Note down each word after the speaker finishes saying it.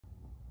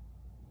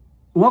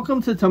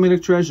Welcome to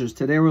Talmudic Treasures.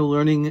 Today we're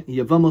learning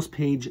Yevamot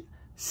page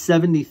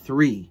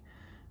 73,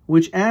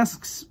 which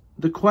asks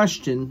the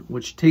question,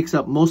 which takes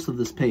up most of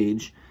this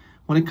page,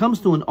 when it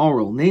comes to an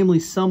oral, namely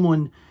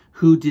someone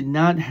who did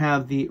not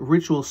have the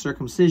ritual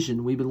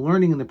circumcision. We've been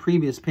learning in the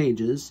previous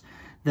pages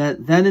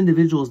that that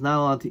individual is not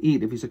allowed to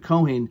eat, if he's a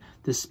Kohen,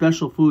 this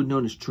special food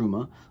known as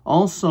Truma.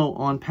 Also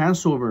on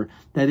Passover,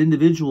 that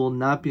individual will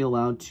not be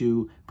allowed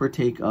to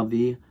partake of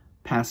the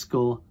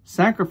Paschal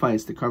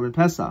sacrifice, the Karban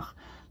Pesach.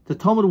 The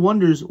Talmud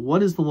wonders,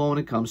 what is the law when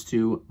it comes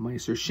to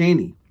Meiser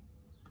Sheni?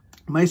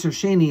 Meiser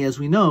Sheni, as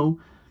we know,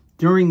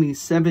 during the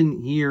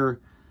 7-year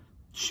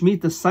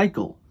Shemitah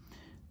cycle,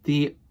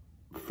 the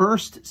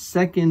first,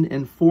 second,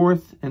 and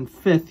fourth, and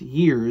fifth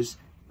years,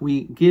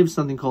 we give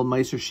something called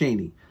Meiser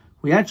Sheni.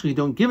 We actually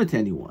don't give it to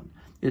anyone.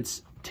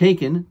 It's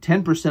taken,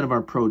 10% of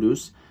our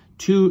produce,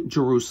 to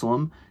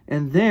Jerusalem,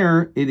 and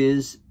there it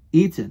is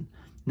eaten.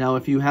 Now,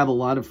 if you have a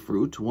lot of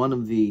fruit, one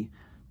of the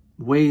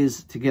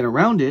ways to get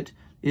around it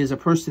is a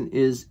person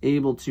is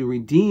able to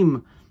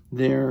redeem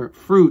their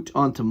fruit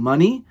onto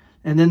money,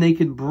 and then they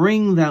can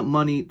bring that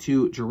money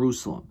to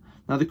Jerusalem.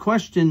 Now, the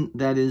question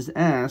that is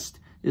asked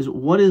is,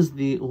 what is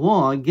the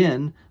law,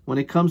 again, when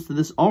it comes to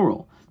this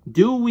oral?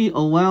 Do we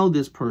allow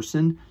this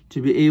person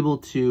to be able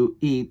to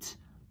eat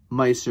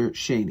Meiser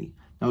Sheni?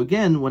 Now,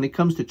 again, when it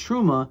comes to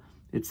Truma,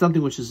 it's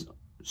something which is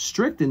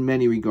strict in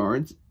many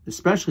regards,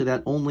 especially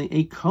that only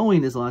a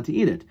Kohen is allowed to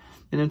eat it.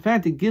 And in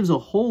fact, it gives a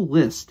whole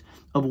list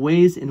of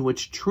ways in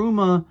which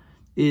Truma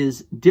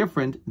is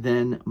different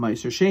than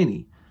Meiser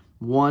Sheni.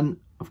 One,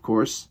 of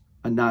course,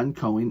 a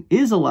non-Kohen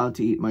is allowed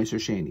to eat Meiser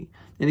Sheni.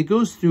 And it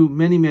goes through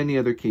many, many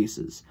other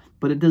cases.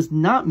 But it does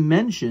not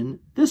mention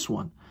this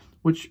one,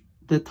 which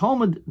the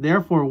Talmud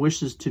therefore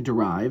wishes to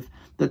derive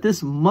that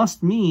this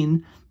must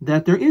mean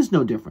that there is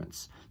no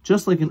difference.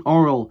 Just like an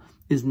oral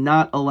is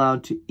not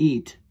allowed to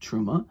eat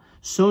Truma,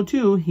 so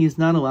too he is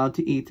not allowed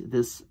to eat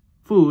this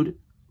food,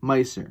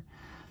 Meiser.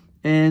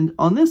 And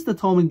on this, the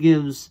Talmud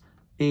gives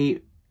a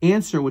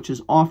answer which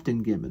is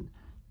often given,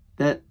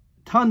 that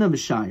Tana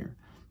v'Shayir,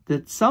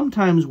 that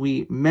sometimes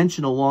we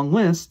mention a long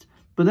list,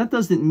 but that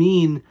doesn't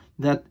mean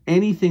that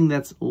anything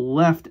that's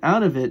left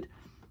out of it,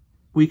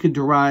 we could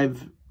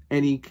derive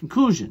any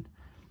conclusion.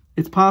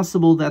 It's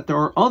possible that there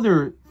are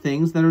other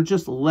things that are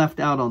just left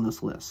out on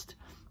this list.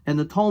 And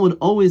the Talmud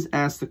always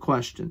asks the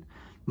question,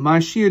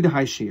 Ma'ashir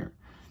d'Hashir,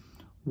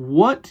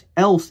 what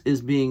else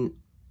is being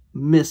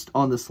missed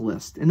on this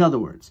list? In other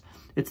words,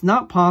 it's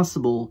not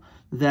possible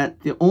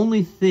that the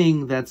only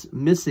thing that's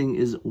missing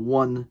is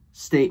one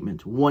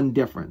statement, one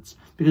difference,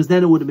 because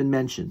then it would have been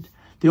mentioned.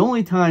 The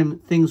only time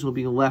things will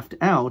be left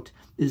out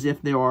is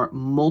if there are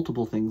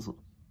multiple things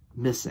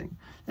missing.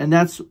 And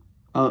that's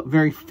a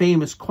very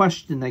famous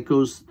question that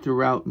goes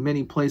throughout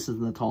many places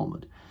in the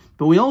Talmud.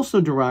 But we also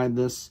derive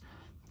this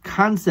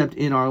concept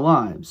in our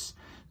lives,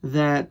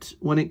 that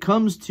when it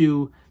comes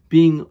to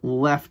being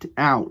left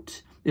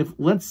out, if,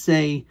 let's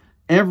say,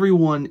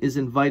 everyone is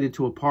invited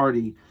to a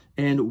party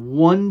and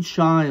one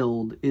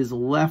child is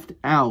left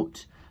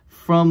out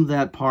from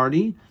that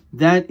party,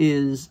 that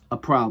is a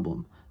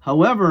problem.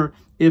 However,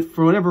 if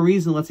for whatever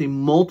reason, let's say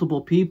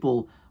multiple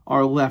people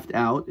are left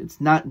out,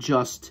 it's not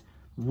just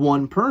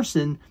one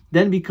person,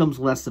 then it becomes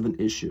less of an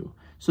issue.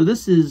 So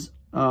this is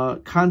a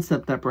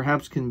concept that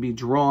perhaps can be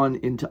drawn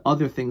into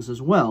other things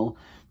as well,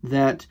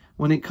 that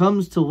when it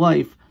comes to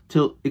life,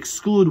 to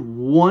exclude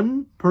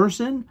one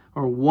person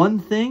or one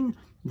thing,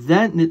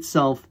 that in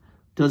itself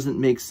doesn't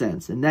make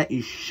sense, and that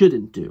you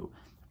shouldn't do.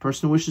 A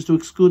person who wishes to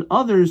exclude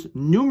others,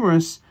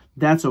 numerous,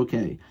 that's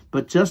okay.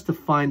 But just to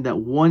find that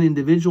one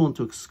individual and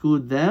to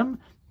exclude them,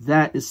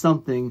 that is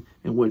something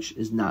in which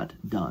is not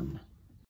done.